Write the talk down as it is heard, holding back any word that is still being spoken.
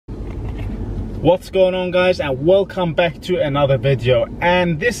What's going on, guys, and welcome back to another video.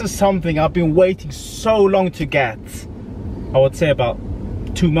 And this is something I've been waiting so long to get. I would say about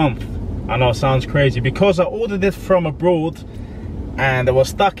 2 months. I know it sounds crazy because I ordered it from abroad and it was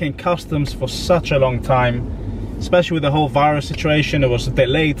stuck in customs for such a long time, especially with the whole virus situation. It was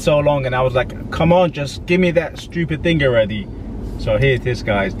delayed so long and I was like, come on, just give me that stupid thing already. So here it is,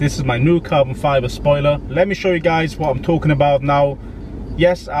 guys. This is my new carbon fiber spoiler. Let me show you guys what I'm talking about now.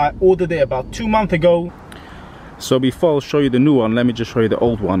 Yes, I ordered it about 2 months ago. So before I'll show you the new one, let me just show you the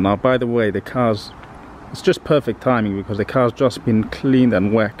old one. Now, by the way, the car's, it's just perfect timing because the car's just been cleaned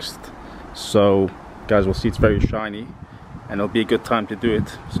and waxed. So guys will see it's very shiny and it'll be a good time to do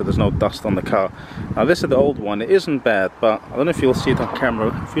it so there's no dust on the car. Now this is the old one. It isn't bad, but I don't know if you'll see it on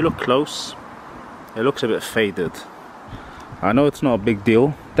camera. If you look close, it looks a bit faded. I know it's not a big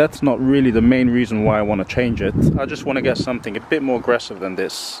deal. That's not really the main reason why I want to change it. I just want to get something a bit more aggressive than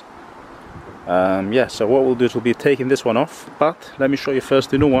this. Yeah, so what we'll do is we'll be taking this one off, but let me show you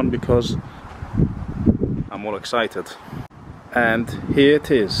first the new one because I'm all excited. And here it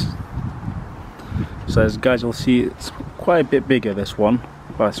is. So as guys will see, it's quite a bit bigger, this one,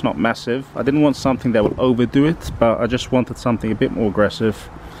 but it's not massive. I didn't want something that will overdo it, but I just wanted something a bit more aggressive.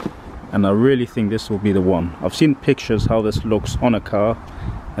 And I really think this will be the one. I've seen pictures how this looks on a car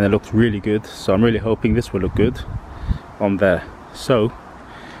and it looks really good, so I'm really hoping this will look good on there. So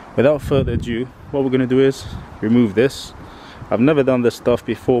without further ado, what we're going to do is remove this. I've never done this stuff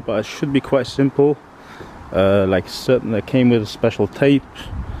before, but it should be quite simple. Like certain that came with a special tape,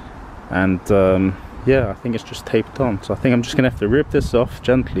 and yeah, I think it's just taped on. So I think I'm just gonna have to rip this off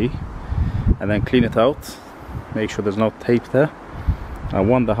gently and then clean it out, make sure there's no tape there. I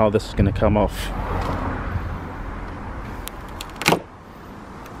wonder how this is going to come off.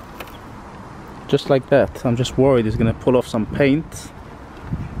 Just like that. I'm just worried it's going to pull off some paint.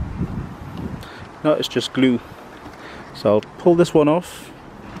 No, it's just glue. So I'll pull this one off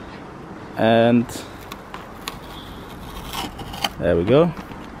and there we go.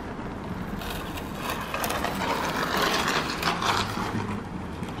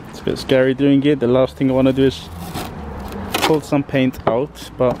 It's a bit scary doing it. The last thing I want to do is pull some paint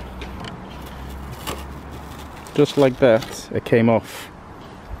out, but just like that it came off.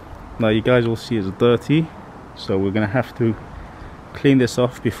 Now you guys will see it's dirty, so we're gonna have to clean this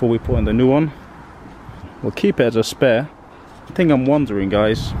off before we put in the new one. We'll keep it as a spare. The thing I'm wondering,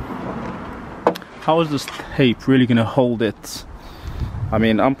 guys, how is this tape really gonna hold it? I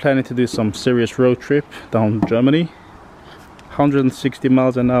mean, I'm planning to do some serious road trip down Germany. 160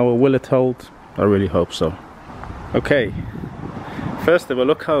 miles an hour, will it hold? I really hope so. Okay, first of all,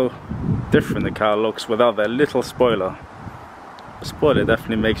 look how different the car looks without that little spoiler. The spoiler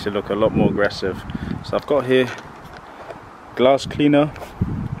definitely makes it look a lot more aggressive. So I've got here glass cleaner.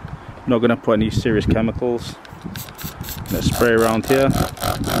 I'm not going to put any serious chemicals. I'm going to spray around here.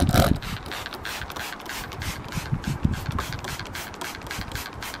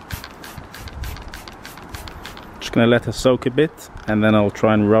 Just going to let it soak a bit, and then I'll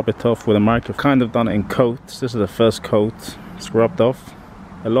try and rub it off with a microfiber. I've kind of done it in coats. This is the first coat. It's rubbed off.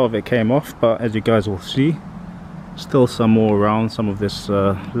 A lot of it came off, but as you guys will see, still some more around, some of this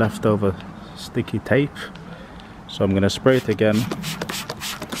leftover sticky tape. So I'm going to spray it again.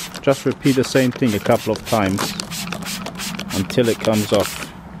 Just repeat the same thing a couple of times until it comes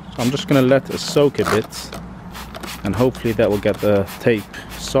off. So I'm just going to let it soak a bit, and hopefully that will get the tape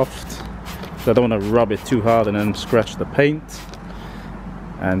soft. So I don't want to rub it too hard and then scratch the paint.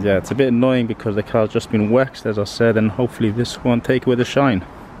 And yeah, it's a bit annoying because the car's just been waxed, as I said, and hopefully this won't take away the shine.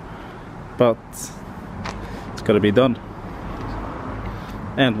 But it's got to be done.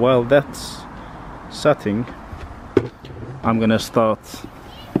 And while that's setting, I'm going to start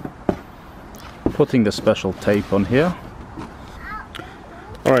putting the special tape on here.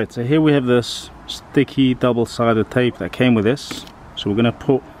 Alright, so here we have this sticky double-sided tape that came with this. So we're going to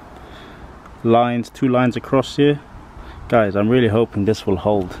put lines, 2 lines across here. Guys, I'm really hoping this will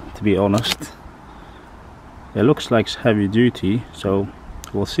hold, to be honest. It looks like it's heavy duty, so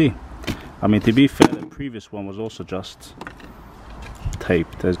we'll see. I mean, to be fair, the previous one was also just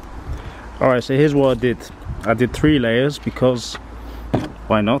taped. Alright, so here's what I did. I did 3 layers because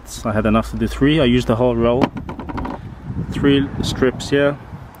why not? I had enough to do 3. I used the whole roll. 3 strips here.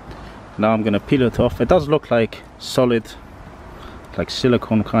 Now I'm gonna peel it off. It does look like solid, like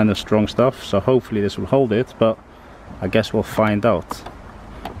silicone kind of strong stuff, so hopefully this will hold it, but I guess we'll find out.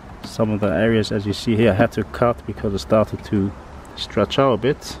 Some of the areas, as you see here, I had to cut because it started to stretch out a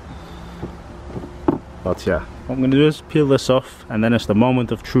bit. But yeah, what I'm going to do is peel this off, and then it's the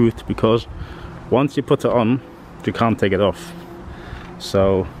moment of truth, because once you put it on, you can't take it off.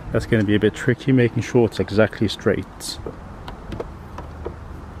 So That's going to be a bit tricky, making sure it's exactly straight.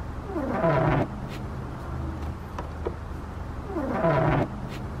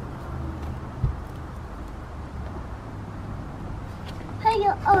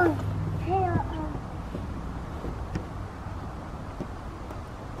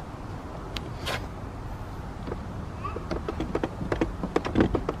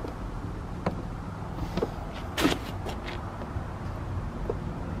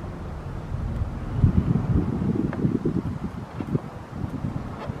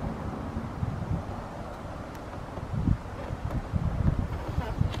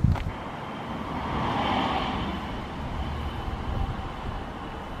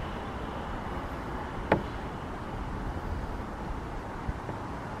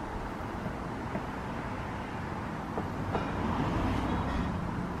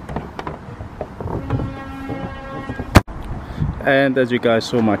 And as you guys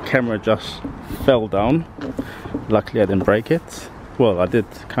saw, my camera just fell down. Luckily I didn't break it. Well, I did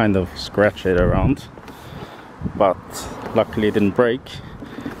kind of scratch it around, but luckily it didn't break.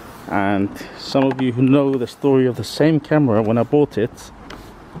 And some of you who know the story of the same camera, when I bought it,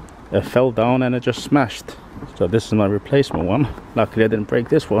 it fell down and it just smashed. So this is my replacement one. Luckily I didn't break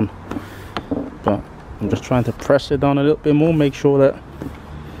this one, but I'm just trying to press it down a little bit more, make sure that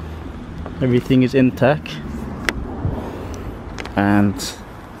everything is intact.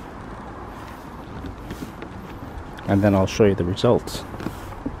 And then I'll show you the results.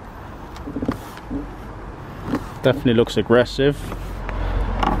 Definitely looks aggressive.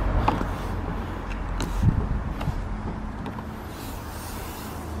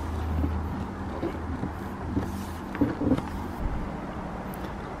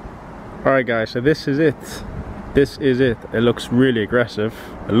 Alright guys, so this is it. This is it. It looks really aggressive.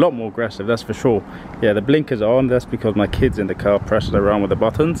 A lot more aggressive, that's for sure. Yeah, the blinkers are on. That's because my kid's in the car pressing around with the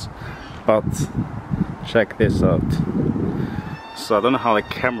buttons. But check this out. So I don't know how the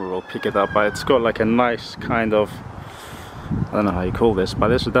camera will pick it up, but it's got like a nice kind of, I don't know how you call this, but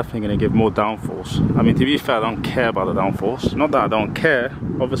this is definitely going to give more downforce. I mean, to be fair, I don't care about the downforce. Not that I don't care.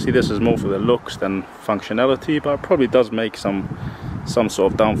 Obviously this is more for the looks than functionality, but it probably does make some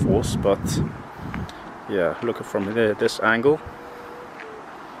sort of downforce. But yeah, look at from there, this angle.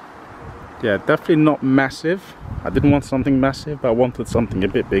 Yeah, definitely not massive. I didn't want something massive, but I wanted something a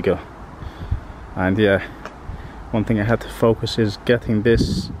bit bigger. And yeah, one thing I had to focus is getting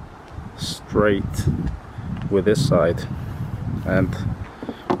this straight with this side. And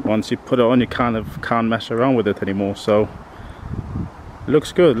once you put it on, you kind of can't mess around with it anymore. So it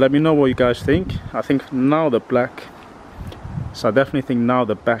looks good. Let me know what you guys think. I think now the black, so I definitely think now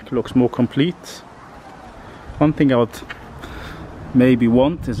the back looks more complete. One thing I would maybe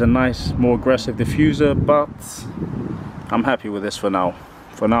want is a nice, more aggressive diffuser, but I'm happy with this for now.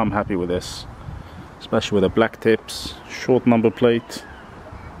 For now I'm happy with this, especially with the black tips, short number plate,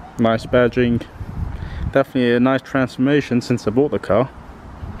 nice badging. Definitely a nice transformation since I bought the car.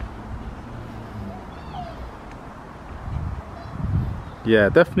 Yeah,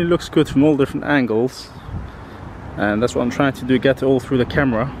 definitely looks good from all different angles, and that's what I'm trying to do, get it all through the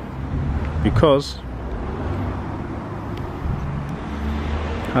camera, because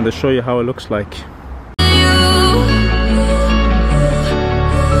and to show you how it looks like.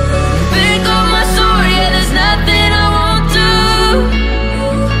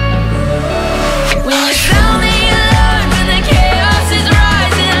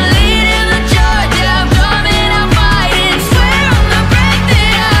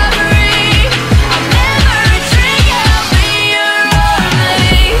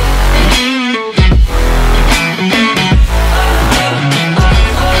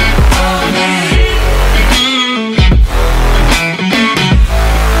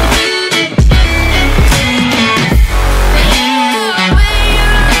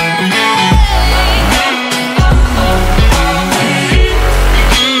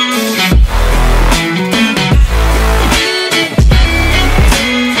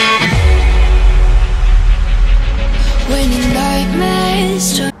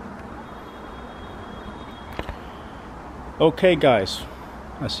 Okay guys,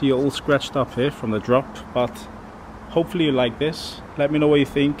 I see you're all scratched up here from the drop, but hopefully you like this. Let me know what you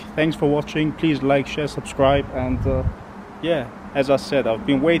think. Thanks for watching. Please like, share, subscribe, and yeah, as I said, I've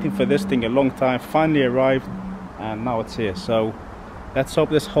been waiting for this thing a long time. Finally arrived, and now it's here. So let's hope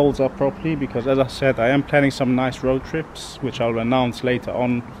this holds up properly, because as I said, I am planning some nice road trips, which I'll announce later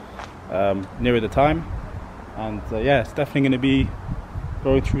on nearer the time. And yeah, it's definitely going to be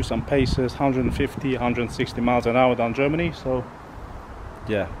going through some paces, 150, 160 miles an hour down Germany. So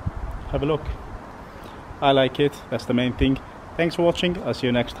yeah, have a look. I like it, that's the main thing. Thanks for watching. I'll see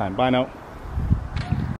you next time. Bye now.